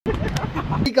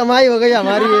कमाई हो गई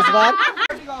हमारी इस बार।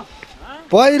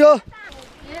 पैरो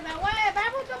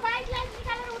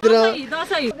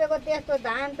त्यस्तो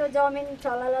धान त जमिन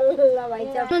छलल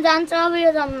भइछ जान्छ अब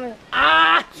यो जमिन।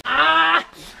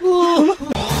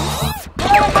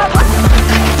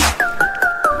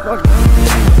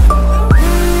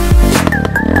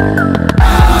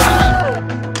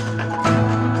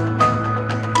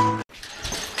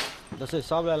 दसैँ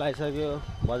सबलाई लागिसक्यो,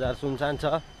 बजार सुनसान छ।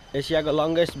 एसियाको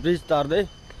लङ्गेस्ट ब्रिज तर्दै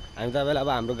हामी तपाईँलाई अब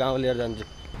हाम्रो गाउँ लिएर जान्छौँ।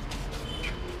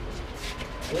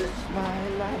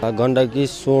 गण्डकी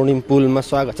स्वर्णिम पुलमा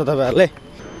स्वागत छ तपाईँहरूलाई।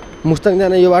 मुस्ताङ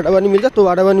जाने यो बाटो पनि मिल्छ, त्यो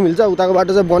बाटो पनि मिल्छ। उताको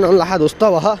बाटो चाहिँ बनाउनु लाखा ध्वस्त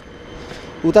भयो।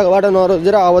 उताको बाटो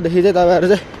नरोजेर अबदेखि चाहिँ तपाईँहरू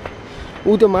चाहिँ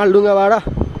त्यो मालडुङ्गाबाट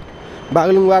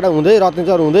बागलुङबाट हुँदै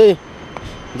रत्नेचर हुँदै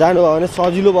जानुभयो भने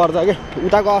सजिलो पर्छ क्या।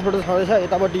 उताको अफरोड छँदैछ,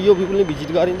 यतापट्टि यो पुल पनि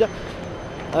भिजिट गरिन्छ।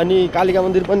 अनि कालिका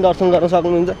मन्दिर पनि दर्शन गर्न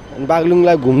सक्नुहुन्छ। अनि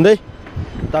बागलुङलाई घुम्दै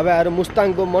तपाईँहरू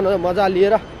मुस्ताङको मजा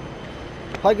लिएर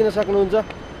फर्किन सक्नुहुन्छ।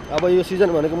 अब यो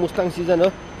सिजन भनेको मुस्ताङ सिजन हो।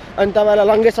 अनि तपाईँलाई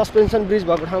लङ्गेस्ट सस्पेन्सन ब्रिज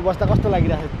भएको ठाउँमा बस्दा कस्तो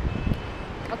लागिरहेको छ?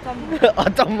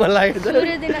 अचम्म लागेको छ।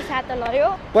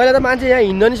 पहिला त मान्छे यहाँ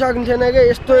हिँड्न नि सकिन्थेन क्या,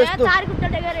 यस्तो यस्तो 4 खुट्टा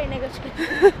टेकेर हिँडेको छु।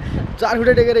 4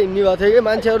 खुट्टा टेकेर हिँड्ने भएको थियो कि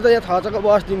मान्छेहरू त यहाँ थचक्क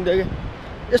बस्दिन्थ्यो कि।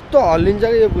 यस्तो हल्लिन्छ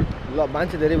कि यो पुल। ल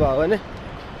मान्छे धेरै भयो भने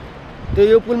त्यो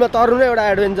यो पुलमा तर्नु नै एउटा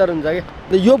एडभेन्चर हुन्छ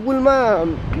कि। यो पुलमा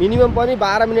मिनिमम पनि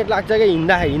 12 मिनट लाग्छ कि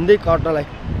हिँड्दै कट्नलाई।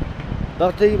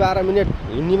 10 देखि 12 मिनट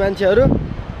हिँड्ने मान्छेहरू,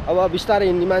 अब बिस्तारै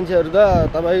हिँड्ने मान्छेहरू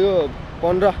त तपाईँको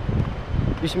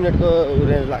 15-20 मिनटको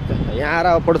रेन्ज लाग्छ। यहाँ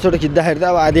आएर फोटोसोटो खिच्दाखेरि त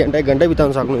अब आधी घन्टा 1 घन्टै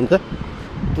बिताउन सक्नुहुन्छ।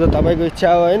 त्यो तपाईँको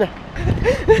इच्छा हो होइन।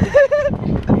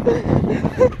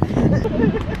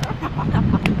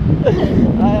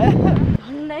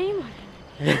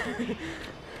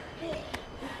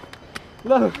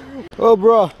 ओ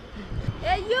ब्रो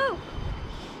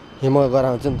ए म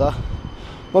गराउँछु नि त।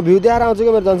 म भ्यू दिएर आउँछु कि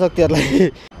मेरो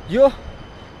जनशक्तिहरूलाई। यो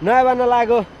नयाँ बन्न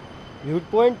लागेको भ्यू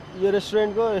पोइन्ट, यो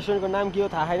रेस्टुरेन्टको नाम के हो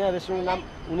थाहा छैन। रेस्टुरेन्टको नाम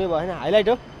उनी भएन, हाइलाइट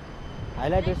हो,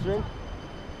 हाइलाइट रेस्टुरेन्ट,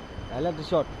 हाइलाइट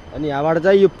रिसोर्ट। अनि यहाँबाट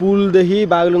चाहिँ यो पुलदेखि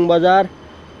बागलुङ बजार,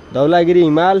 धौलागिरी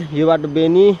हिमाल, यो बाटो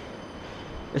बेनी,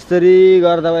 यसरी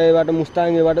गरेर तपाईँ यो बाटो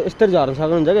मुस्ताङ, यो बाटो यसरी झर्न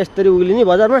सक्नुहुन्छ क्या। यसरी उक्लिने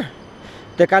बजारमा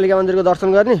त्यहाँ कालिका मन्दिरको दर्शन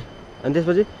गर्ने। अनि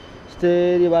त्यसपछि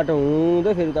यसरी बाटो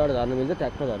हुँदै फेरि उताबाट झर्नु मिल्छ,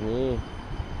 ट्याक्क झर्ने।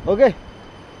 ओके,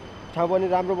 ठाउँ पनि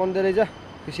राम्रो बन्दै रहेछ,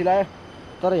 खुसी लाग्यो।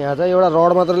 तर यहाँ चाहिँ एउटा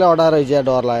रड मात्रले अडाएर रहेछ यार,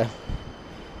 डर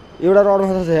लाग्यो। एउटा रड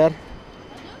मात्र छ यार,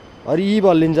 हरि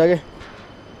बल्लिन्छ क्या।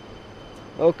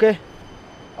 ओके,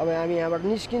 अब हामी यहाँबाट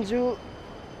निस्किन्छु।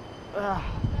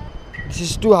 This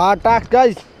is to hard task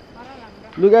guys,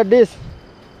 look at this.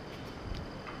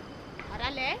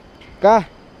 कहाँ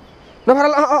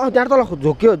नफरल त्यहाँ तल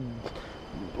झोक्यो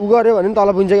उ गऱ्यो भने पनि तल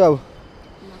पुग्छ क्या। अब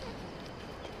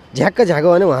झ्याक्क झ्याएको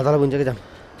भने उहाँ तल पुग्छ कि जाम।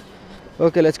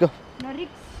 Okay let's go.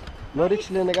 नो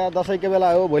रिक्स लिने का। दसैँको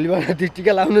बेला हो, भोलिबाट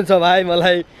टिका लाउनु छ भाइ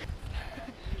मलाई।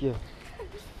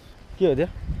 के हो त्यो?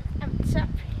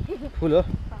 फुल हो?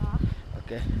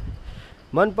 ओके,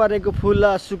 मन परेको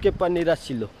फुल सुके पनि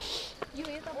रसिलो।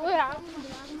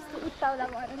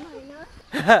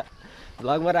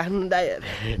 भ्लगमा राख्नु दा यार।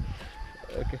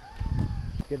 ओके,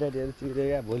 केटाहरू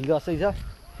चिरेका। भोलि दसैँ छ,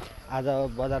 आज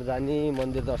बजार जाने,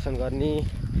 मन्दिर दर्शन गर्ने,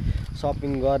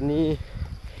 सपिङ गर्ने।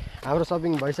 हाम्रो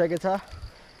सपिङ भइसकेको छ।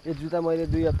 यो जुत्ता मैले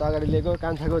 2 हप्ता अगाडि लिएको,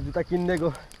 कान्छाको जुत्ता किनिदिएको,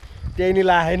 त्यही नि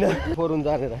लाएन। फोरुन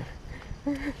जानेर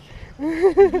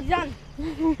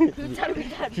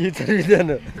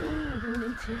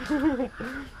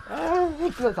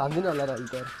छान्दिनँ होला र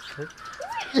अहिले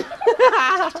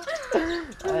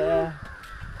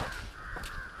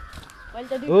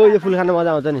हो। यो फुल खान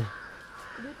मजा आउँछ नि।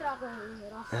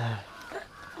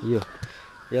 यो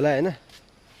यसलाई होइन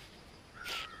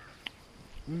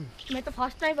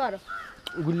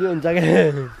गुलियो हुन्छ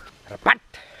क्या। पाट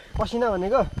पसिना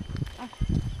भनेको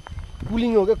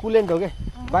कुलिङ हो क्या, कुलेन्ट हो क्या।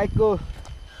 बाइकको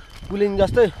कुलिङ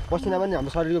जस्तै पसिना पनि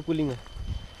हाम्रो शरीरको कुलिङ हो।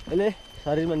 यसले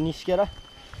शरीरमा निस्केर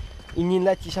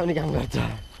इन्जिनलाई चिसाउने काम गर्छ।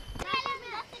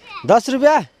 10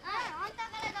 रुपियाँ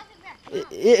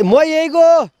ए म यहीको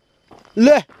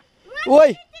ले ओइ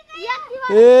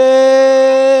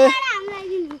ए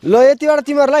ल यतिबाट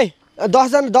तिमीहरूलाई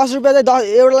 10 रुपियाँ चाहिँ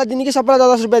एउटालाई दिने कि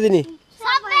सबैलाई 10 रुपियाँ दिने?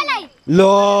 ल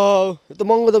त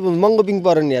महँगो पिङ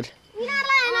पर्यो नि यार।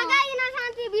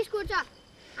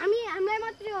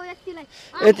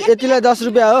 यतिलाई 10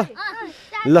 रुपियाँ हो।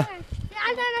 ल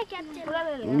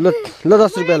ल ल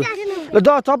 10 रुपियाँ ल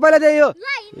सबैलाई दिए यो।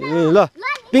 ल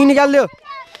पिङ निकालिदियो,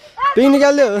 पिङ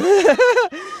निकालिदियो।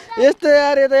 यस्तो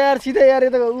यार, यता यार सिधै यार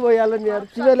यता उ भइहाल्यो नि यार।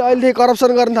 तिमीहरूले अहिलेदेखि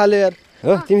करप्सन गर्न थाल्यो यार।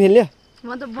 हो तिमी खेल्यो?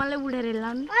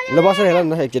 ल बसेर हेर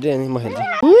न एकचोटि, अनि म खेल्छु।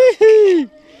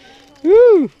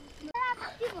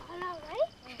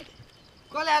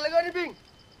 कसले हालेको नि पिङ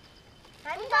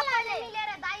हामी सबैले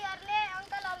मिलेर दाइहरुले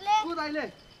अंकलहरुले को दाइले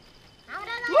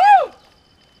हाम्रो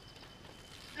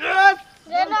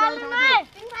यस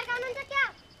पिङ फर्काउनुहुन्छ क्या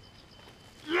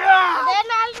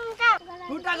रेनाल्डोका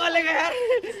खुट्टा गलेको यार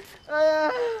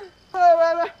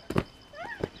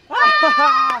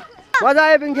मजा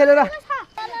आयो पिङ खेलेर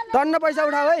टन्न पैसा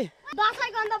उठाऊ है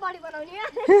दसैँको अन्त बढी बनाउने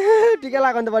टिका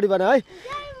लाग्यो अन्त बढी बना है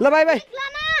ल by by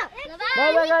by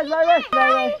by guys by by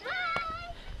by by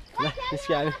ल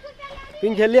निस्क्यो हामी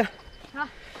पिङ खेल्यो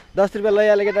 10 रुपैयाँ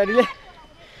लैहाल्यो केटाडीले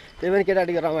त्यही पनि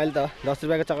केटाडीको रमाइलो त हो 10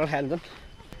 रुपैयाँको चक्लेट खाइहाल्छन्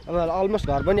अब अलमोस्ट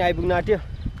घर पनि आइपुग्न आँट्यो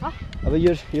अब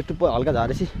यो टुप्पो हल्का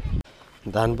झरेपछि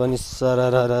धान पनि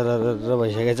सरर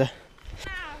भइसकेको छ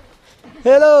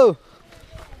हेलो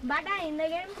बाटा हिँड्दै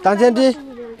गयौँ तान्छी आन्टी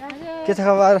के छ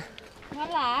खबर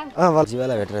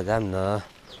जीवालाई भेटेर जाम न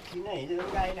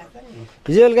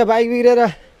हिजो बेलुका बाइक बिग्रेर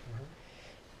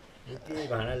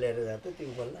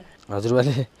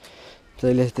हजुरबाले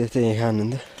तैँले त्यस्तै यहाँ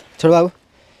खानुहुन्थ्यो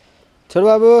छोड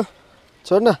बाबु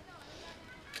छोड न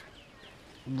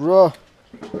ब्रो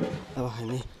अब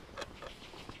खाने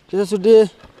के छ सुड्डी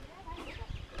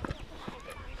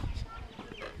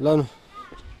लाउनु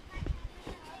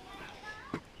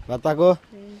भात पाएको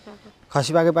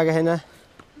खसी पाके छैन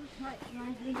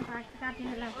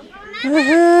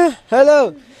हेलो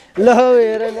ल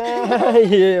हेर न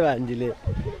ए भान्जीले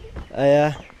आया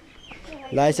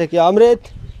लाइसक्यो अमृत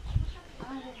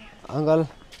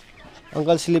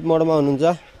अङ्कल स्लिप मोडमा हुनुहुन्छ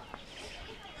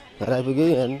घर आइपुग्यो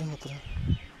हेर्नु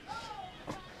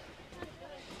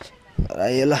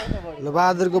आयो ल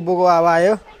बहादुरको बोको अब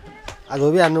आयो आज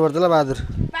धोबी हान्नुपर्छ ल बहादुर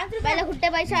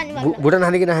भुटान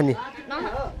खाने कि नखाने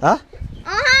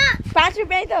 5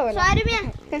 रुपैयाँ त होला 100 रुपैयाँ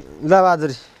ल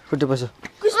बहादुर खुट्टी पस्यो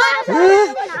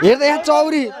हेर त यहाँ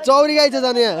चौरी गाई छ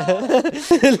जाने यहाँ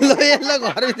ल यहाँ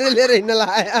घरभित्र लिएर हिँड्न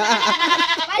लाग्यो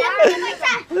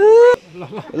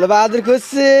ल बहादुर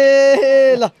खुसी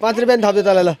ल 5 रुपैयाँ थप्दै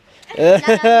तँलाई ल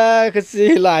खुसी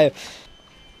ल आयो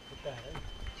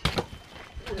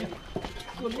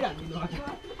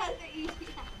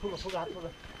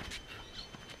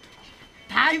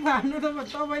थाहै भन्नु त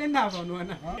तपाईँले नभन्नु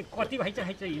होइन कति भाइ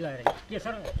चाहिँ हिलाएर के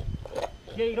सर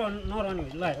केही नरहने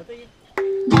हिलाएर त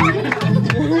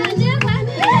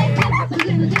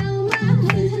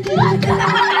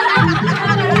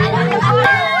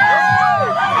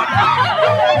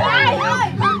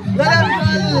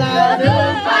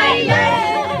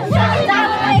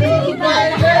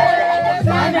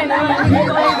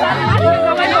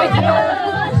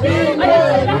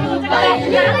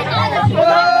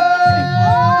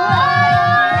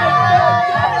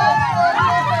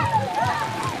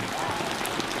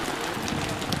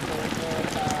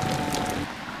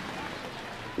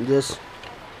जस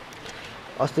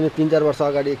अस्ति नै 3-4 वर्ष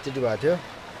अगाडि एकचोटि भएको थियो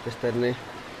त्यसरी नै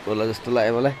होला जस्तो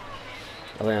लाग्यो मलाई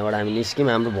अब यहाँबाट हामी निस्क्यौँ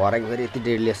हाम्रो भराको फेरि यति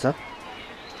डेढलेस छ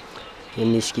यो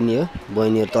निस्किने हो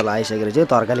बहिनीहरू तल आइसकेको रहेछ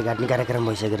तरकारी काट्ने कार्यक्रम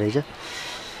भइसकेको रहेछ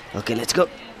ओके लेट्स गो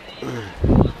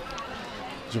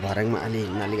यो भराङमा अलि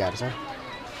गाह्रो छ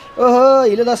ओहो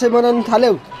हिलो दसैँ मनाउनु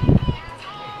थाल्यौ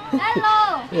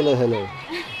हेलो हेलो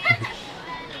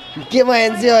के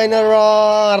मान्छे होइन र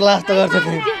लास्ट गर्छ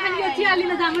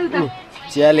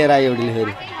चिया लिएर आयो एउटीले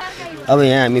फेरि अब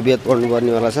यहाँ हामी बेद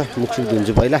पढ्नुपर्नेवाला छ मुखसुख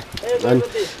धुन्छु पहिला अनि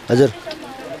हजुर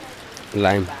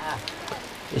लाइम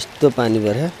यस्तो पानी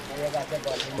पऱ्यो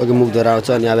ओके मुख धोएर आउँछ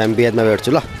अनि अब हामी बेदमा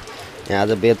भेट्छु ल यहाँ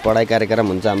आज बेद पढाइ कार्यक्रम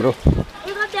हुन्छ हाम्रो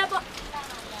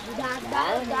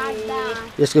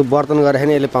यसको बर्तन गरेर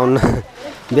नि यसले पाउन्न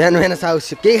बिहान बिहान साउस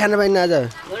केही खान पाइन्न आज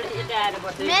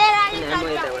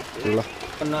ल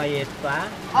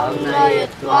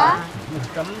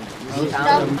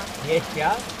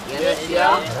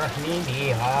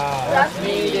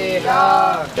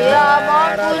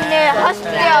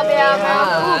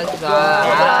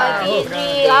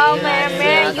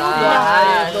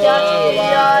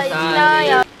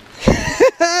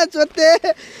चोते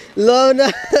ल न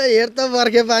हेर त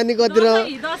बर्खे पानी कति र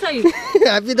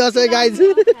ह्याप्पी दसैँ गाइज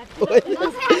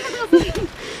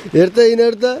हेर त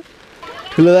यिनीहरू त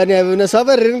ठुलो गाडी आइपुग्न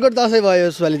सबै रेनकोट दसैँ भयो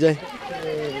यसपालि चाहिँ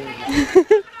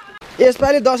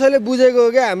यसपालि दसैँले बुझेको हो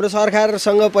क्या हाम्रो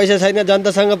सरकारसँग पैसा छैन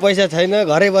जनतासँग पैसा छैन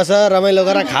घरै बस रमाइलो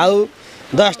गरेर खाऊ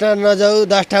 10 ठाउँ नजाऊ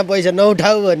 10 ठाउँ पैसा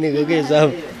नउठाऊ भनेको के सब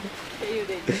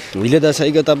हिलो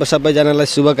दसैँको तपाईँ सबैजनालाई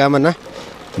शुभकामना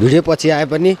भिडियो पछि आए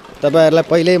पनि तपाईँहरूलाई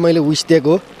पहिल्यै मैले विश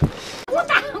दिएको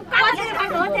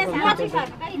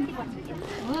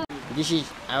this is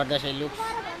our Dashain look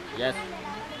यस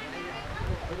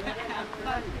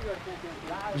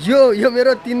यो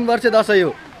मेरो 3 वर्ष दसैँ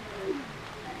हो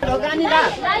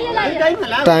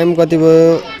टाइम कति भयो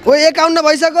ओ 51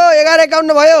 भइसक्यो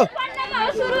 11:51 भयो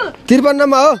 53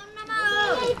 मा हो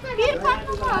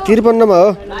 53 मा हो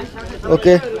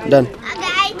ओके डन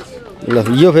ल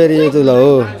यो फेरि यो त ल हो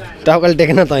टाउकाले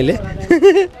टेकेन तैँले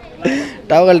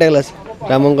टाउकाले टेक्लास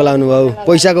राम अङ्कल आउनुभयो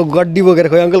पैसाको गड्डी बोकेर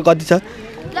खोइ अङ्कल कति छ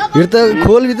हिँड त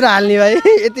खोलभित्र हाल्ने भाइ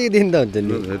यति दिन त हुन्छ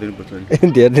नि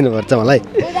धेरै दिनुपर्छ मलाई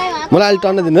अहिले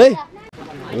टन्न दिनु है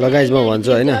ल गाइस म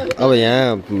भन्छु होइन अब यहाँ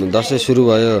दसैँ सुरु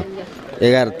भयो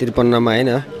 11:53 मा होइन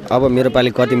अब मेरो पालि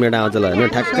कति मिनट आउँछ ल होइन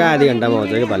ठ्याक्क आधी घन्टामा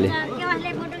आउँछ क्या पालि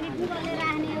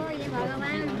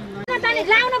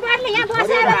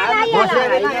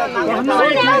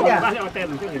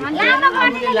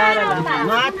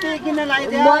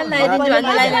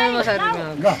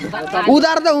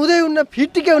उधार त हुँदै हुन्न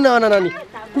फिटिकै हुन आउन नानी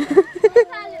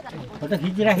फोटो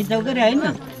खिचिराखिजाउ के रे होइन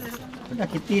फोटो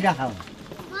खिचिराख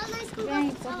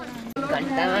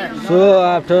सो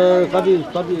आफ्टर कति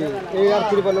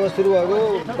 11:53 मा सुरु भएको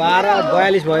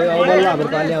 12:42 भयो अब बल्ल हाम्रो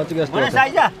पालि आउँछ कि जस्तो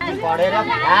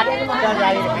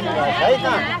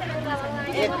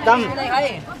एकदम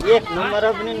एक नम्बर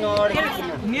पनि नोड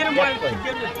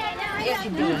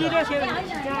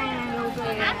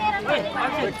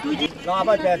अब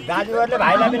दाजुहरूले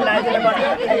भाइलाई पनि लगाइदिनु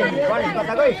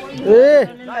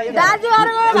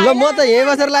ल म त यही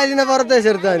बसेर लगाइदिनु पर्यो त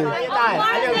यसरी त अनि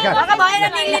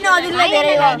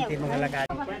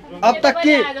अब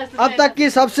तक की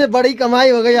सबसे बड़ी कमाई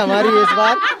हो गई हमारी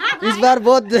इस बार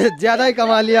बहुत ज्यादा ही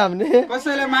कमा लिया हमने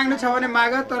कसैले माग्नु छ भने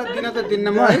माग तर दिन त दिन्न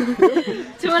म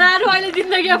छोराहरु अहिले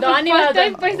जिन्दगी फर्स्ट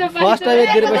टाइम पैसा पाइन्छ फर्स्ट टाइम एक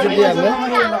दिन पैसा दिए हामीले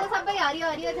सबै हरियो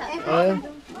हरियो छ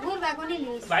गुर भएको नि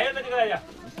लिस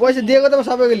पैसा दिएको त म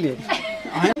सबैको लिए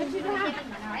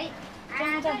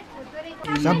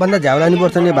सबभन्दा झ्याउ लानु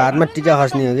पर्छ नि भातमा टिका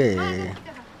खस्ने हो कि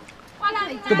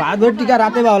त्यो भातभरि टिका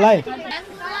रातै भयो होला है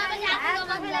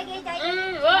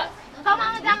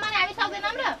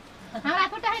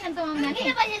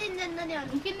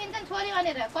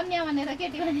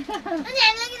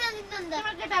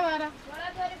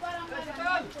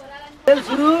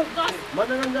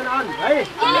मनोरञ्जन अन है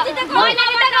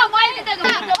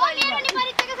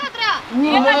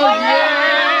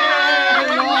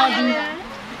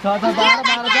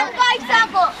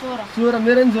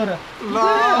मेरो नि छोरा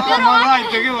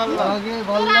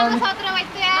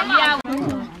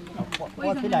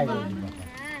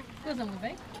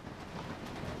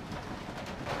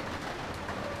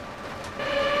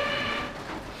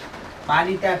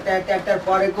पानी ट्याक्टर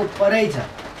परेको परै छ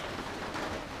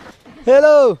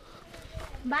हेलो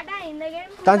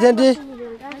तान्छी आन्टी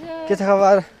के छ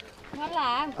खबर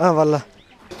बल्ल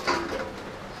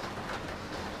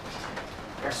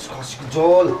खसीको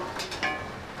झोल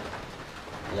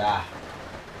या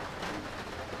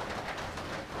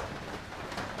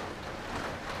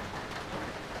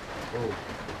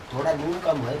थोड़ा नून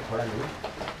कम है थोड़ा नून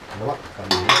नमक कम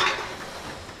है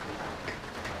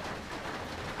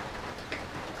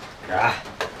या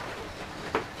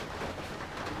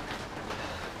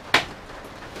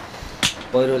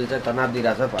पहिरोले चाहिँ तनाव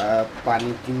दिइरहेछ पानी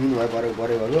 3 दिन भयो परेको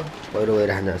पहिरो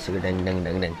गइरहन्छ जस्तो ड्याङ ड्याङ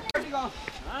ड्याङ ड्याङ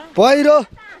पहिरो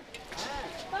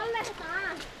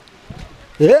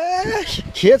ए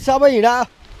खेत सबै हिँडा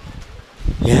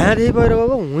यहाँदेखि पहिरो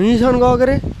गएको हुँइसम्म गएको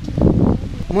अरे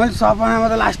मैले सपनामा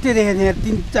त लास्टै देखेको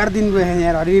थिएँ 3-4 दिन गएँ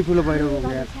यहाँ हरियो फुलो पहिरो गएको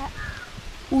यार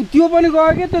ऊ त्यो पनि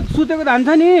गयो के त्यो सुतेको धान छ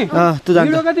नि त्यो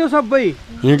जान्छ त्यो सबै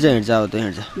हिँड्छ अब त्यो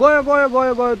हिँड्छ गयो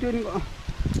त्यो नि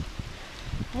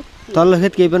तल्लो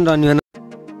खेत केही पनि रहने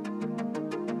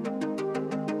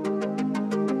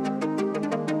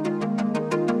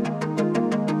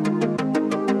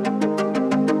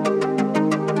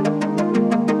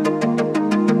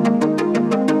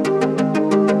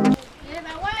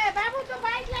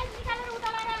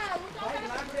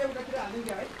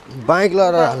बाइक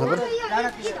लगाएर हाल्नु पर्यो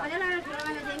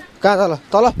कहाँ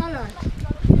तल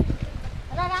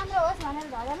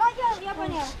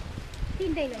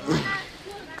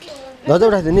ध्वजा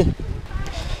उठाइदियो नि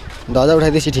ध्वजा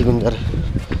उठाइदिएपछि ठिक हुन्छ अरे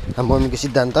हाम्रो मम्मीको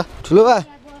सिद्धान्त ठुलो बा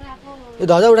ए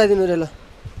ध्वजा उठाइदिनु रे ल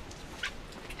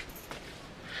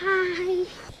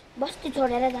बस्ती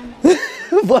छोडेर जानु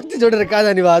बस्ती छोडेर कहाँ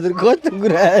जाने बहादुर कस्तो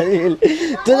कुरा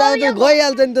त्यो जाँदा त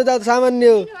गइहाल्छ नि त्यो जाँदा सामान्य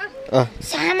हो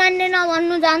सामान्य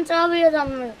नभन्नु जान्छ अब यो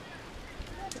जम्मै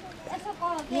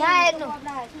यहाँ हेर्नु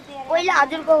पहिला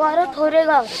हजुरको घर थोरै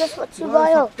गयो त्यसपछि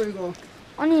गयो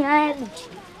अनि यहाँ हेर्नु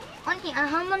अनि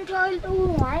यहाँ मान्छे अहिले त ऊ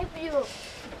वहीँ पुग्यो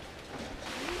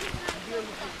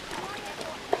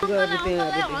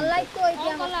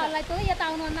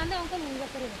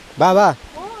बाबा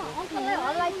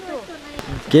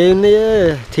केही हुन्न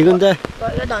ठिक हुन्छ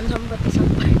धन सम्पत्ति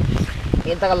सबै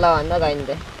यताको ल भन्दा गइन्छ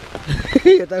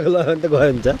यताको ल भने त गयो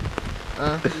हुन्छ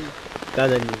कहाँ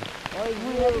जाने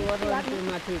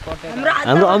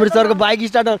हाम्रो अमृतसरको बाइक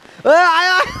स्टार्टर ए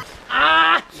आयो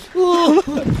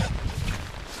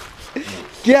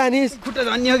के हानिस खुट्टा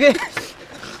झन्यो के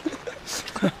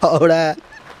औडा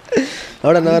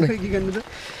औडा नगर के गर्नु त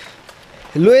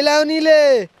लोइलाउनीले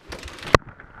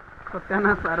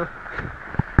कत्याना सारो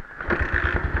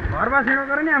घरमा छिडो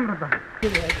गरे नि हाम्रो त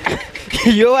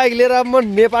यो बाइक लिएर म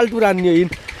नेपाल टुर हान्ने हो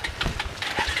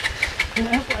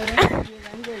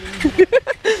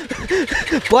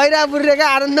पहिरा पुर्रेको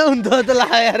आनन्द हुन्थ्यो त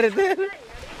लाग्यो यार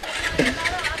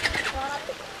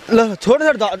ल छोड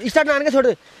स्टार्ट नहान क्या छोड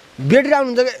ब्याट्री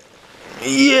आउनुहुन्छ क्या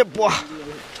ए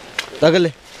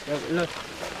तगले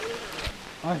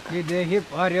अस्तिदेखि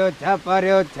पर्यो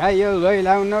छायो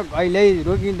गइलाउन कहिल्यै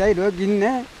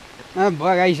रोकिन्ने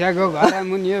बगाइसक्यो घर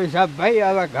मुनि सबै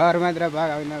अब घर मात्र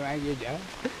बगाउन बाँकी छ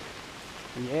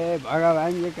ए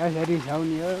भगवान्ले कसरी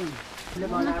छाउने हो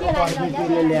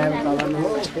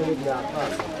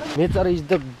nature is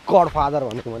the God father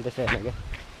भनेको मैले त्यसै होइन क्या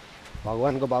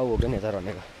भगवान्को बाउ हो क्या नेचर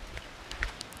भनेको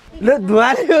ल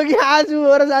धुवाले हो कि आज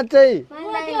हो र साँच्चै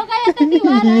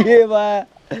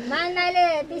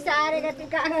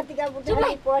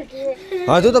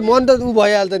हजुर त मन त ऊ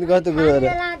भइहाल्छ नि कस्तो कुरो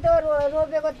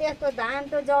रोपेको त्यस्तो धान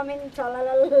त जमिन छलल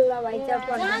भइन्छ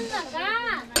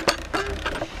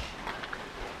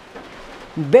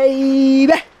बेबी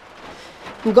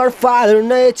गड फादर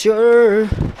नेचर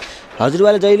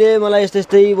हजुरबाले जहिले मलाई यस्तै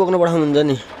यस्तै बोक्न पठाउनुहुन्छ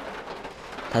नि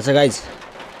थाहा छ गाइज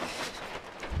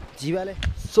जीवाले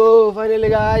सो फाइनली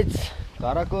गाइज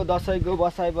घरको दसैँको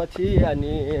बसाएपछि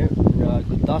अनि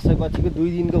दसैँपछिको 2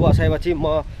 दिनको बसाएपछि म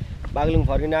बागलुङ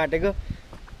फर्किन आँटेको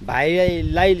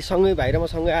भाइलाई सँगै भाइ र म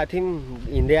सँगै आएको थियौँ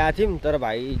हिँड्दै आएको थियौँ तर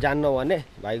भाइ जान्न भने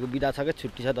भाइको बिदा छ क्या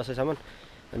छुट्टी छ दसैँसम्म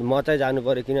अनि म चाहिँ जानु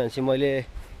पऱ्यो किनभने मैले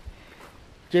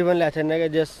केही पनि ल्याएको छैन क्या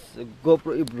जस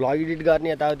गोप्रो भ्लग एडिट गर्ने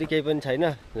यताउति केही पनि छैन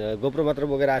गोप्रो मात्र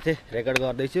बोकेर आएको थिएँ रेकर्ड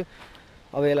गर्दैछु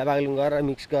अब यसलाई बागलुङ गरेर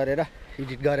मिक्स गरेर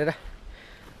एडिट गरेर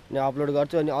अनि अपलोड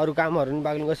गर्छु अनि अरू कामहरू पनि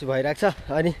बागलुङ गसी भइरहेको छ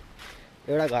अनि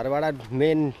एउटा घरबाट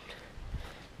मेन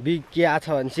बिग के आछ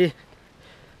भने चाहिँ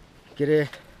के अरे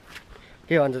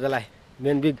के भन्छ त्यसलाई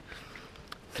मेन बिग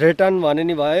थ्रेटन भने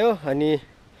नि भयो अनि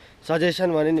सजेसन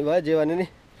भने नि भयो जे भने नि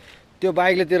त्यो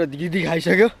बाइकले तेरो दिदी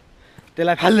खाइसक्यो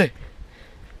त्यसलाई फाल्दै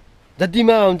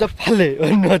जतिमा हुन्छ फाल्दै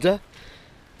भन्नु छ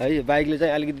है बाइकले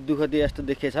चाहिँ अलिकति दुःख दिए जस्तो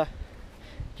देखेछ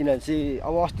किनभने चाहिँ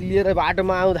अब अस्ति लिएर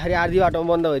बाटोमा आउँदाखेरि आधी बाटोमा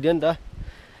बन्द भइदियो नि त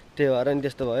त्यही भएर नि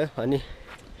त्यस्तो भयो अनि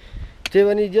त्यही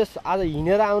पनि जस आज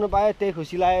हिँडेर आउनु पायो त्यही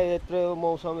खुसी लाग्यो यत्रो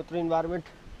मौसम यत्रो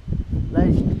इन्भाइरोमेन्टलाई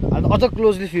अझ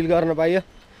क्लोजली फिल गर्न पाइयो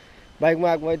बाइकमा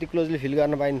आएको यति क्लोजली फिल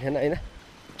गर्न पाइन्थेन होइन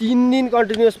 3 दिन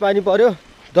कन्टिन्युस पानी पऱ्यो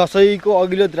दसैँको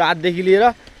अघिल्लो रातदेखि लिएर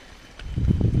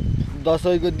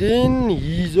दसैँको दिन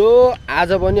हिजो आज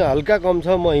पनि हल्का कम छ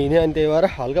म हिँडेँ अनि त्यही भएर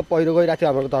हल्का पहिरो गइरहेको थियो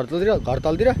हाम्रो घर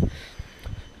तलतिर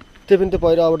त्यो पनि त्यो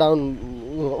पहिरो अब डाउन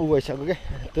उ भइसक्यो क्या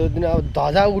त्यो दिन अब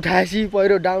धजा उठाएपछि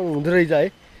पहिरो डाउन हुँदो रहेछ है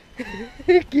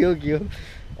के हो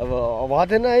अब भएको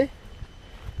थिएन है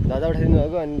धजा उठाइदिनु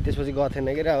भएको अनि त्यसपछि गएको थिएन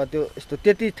कि अब त्यो यस्तो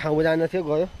त्यति ठाउँमा जानु थियो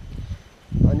गयो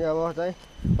अनि अब चाहिँ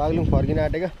बागलुङ फर्किन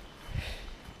आँटेको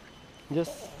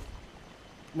जस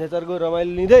नेचरको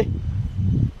रमाइलो लिँदै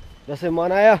जसै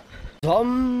मनायो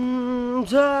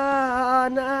सम्झना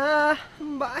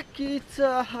बाँकी छ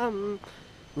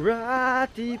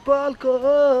राति पलको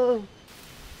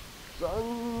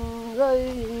सँगै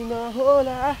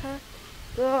नहोला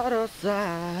तर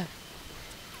सधैँ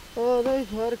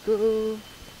फर्को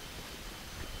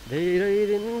धेरै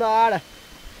दिनबाट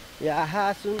यहाँ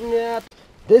शून्य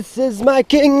This is my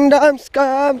kingdom's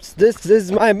comes, this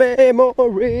is my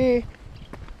memory.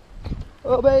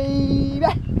 Oh baby.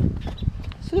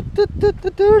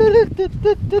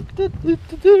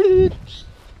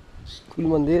 कुल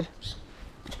मन्दिर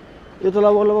यो त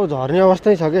लगभग झर्ने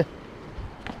अवस्थै छ के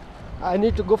I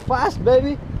need to go fast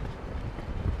baby.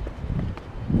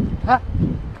 हा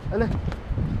अहिले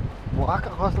भुवाका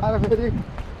खस्ला फेरि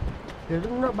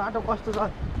हेर्नु न बाटो कस्तो छ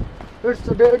It's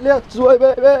a deadly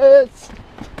expressway babies.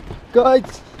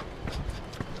 Guys,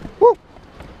 woo.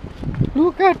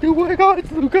 Look at the way,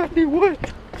 guys. Look at the way.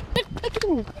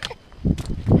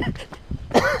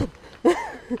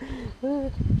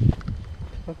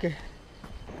 Okay.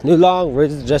 New Long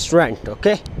restaurant.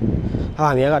 Okay.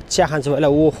 I'm here. Check hands.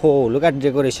 Whoa! Look at the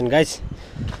decoration, guys.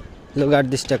 Look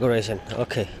at this decoration.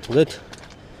 Okay. Good.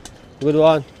 Good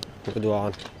one. Good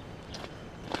one.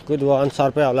 Good one.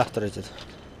 Sarpe Allah taraycha.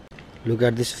 Look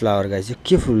at this flower, guys. यो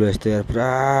के फुल हो यस्तो यार पुरा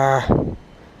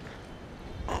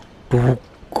ढुक्क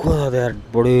छ यार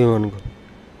बढी मनको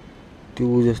त्यो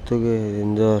जस्तो के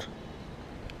danger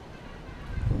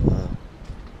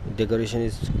decoration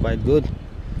is quite good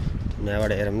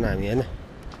यहाँबाट हेरौँ न हामी हैन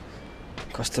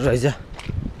कस्तो रहेछ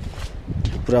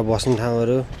पुरा बस्ने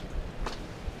ठाउँहरू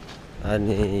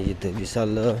अनि यो त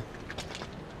विशाल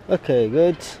okay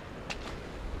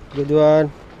good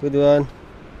one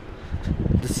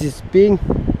this is पिङ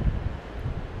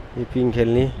यो पिङ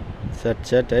खेल्ने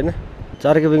सेट होइन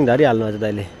चर्के पिङ धरिहाल्नु अझ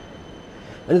तैँले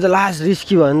अनि त लास्ट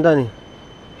रिस्की भयो नि त नि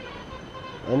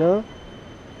होइन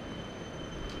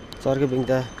चर्के पिङ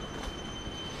त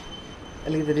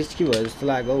अलिकति रिस्की भयो जस्तो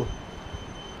लाग्यो हौ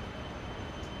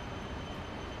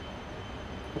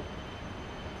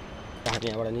हामी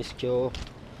यहाँबाट निस्क्यो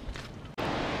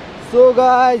सो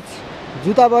गाइज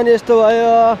जुत्ता पनि यस्तो भयो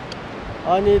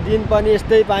अनि दिन पनि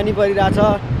यस्तै पानी परिरहेछ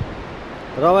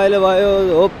रमाइलो भयो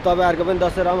होप तपाईँहरूको पनि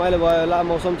दसैँ रमाइलो भयो होला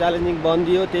मौसम च्यालेन्जिङ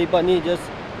बनिदियो त्यही पनि जस्ट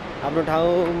आफ्नो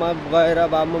ठाउँमा गएर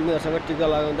बाबुमम्मीहरूसँग टिका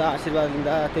लगाउँदा आशीर्वाद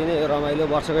लिँदा त्यही नै रमाइलो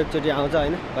वर्षको एकचोटि आउँछ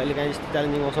होइन कहिलेकाहीँ यस्तो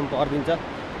च्यालेन्जिङ मौसम परिदिन्छ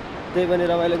त्यही पनि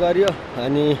रमाइलो गरियो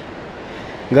अनि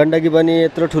गण्डकी पनि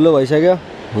यत्रो ठुलो भइसक्यो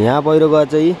यहाँ पहिरो गयो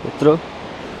चाहिँ यत्रो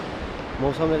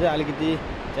मौसमले चाहिँ अलिकति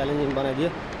च्यालेन्जिङ बनाइदियो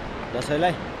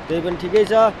दसैँलाई त्यही पनि ठिकै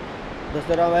छ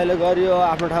जस्तो रमाइलो गरियो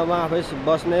आफ्नो ठाउँमा आफै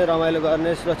बस्ने रमाइलो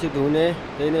गर्ने सुरक्षित हुने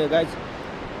त्यही नै गाइज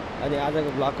अनि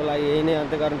आजको ब्लगको लागि यही नै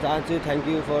अन्त्य गर्न चाहन्छु thank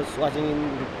you for watching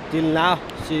till now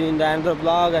see you in the another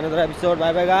blog another episode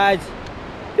by by guys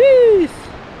piece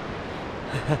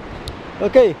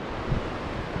okay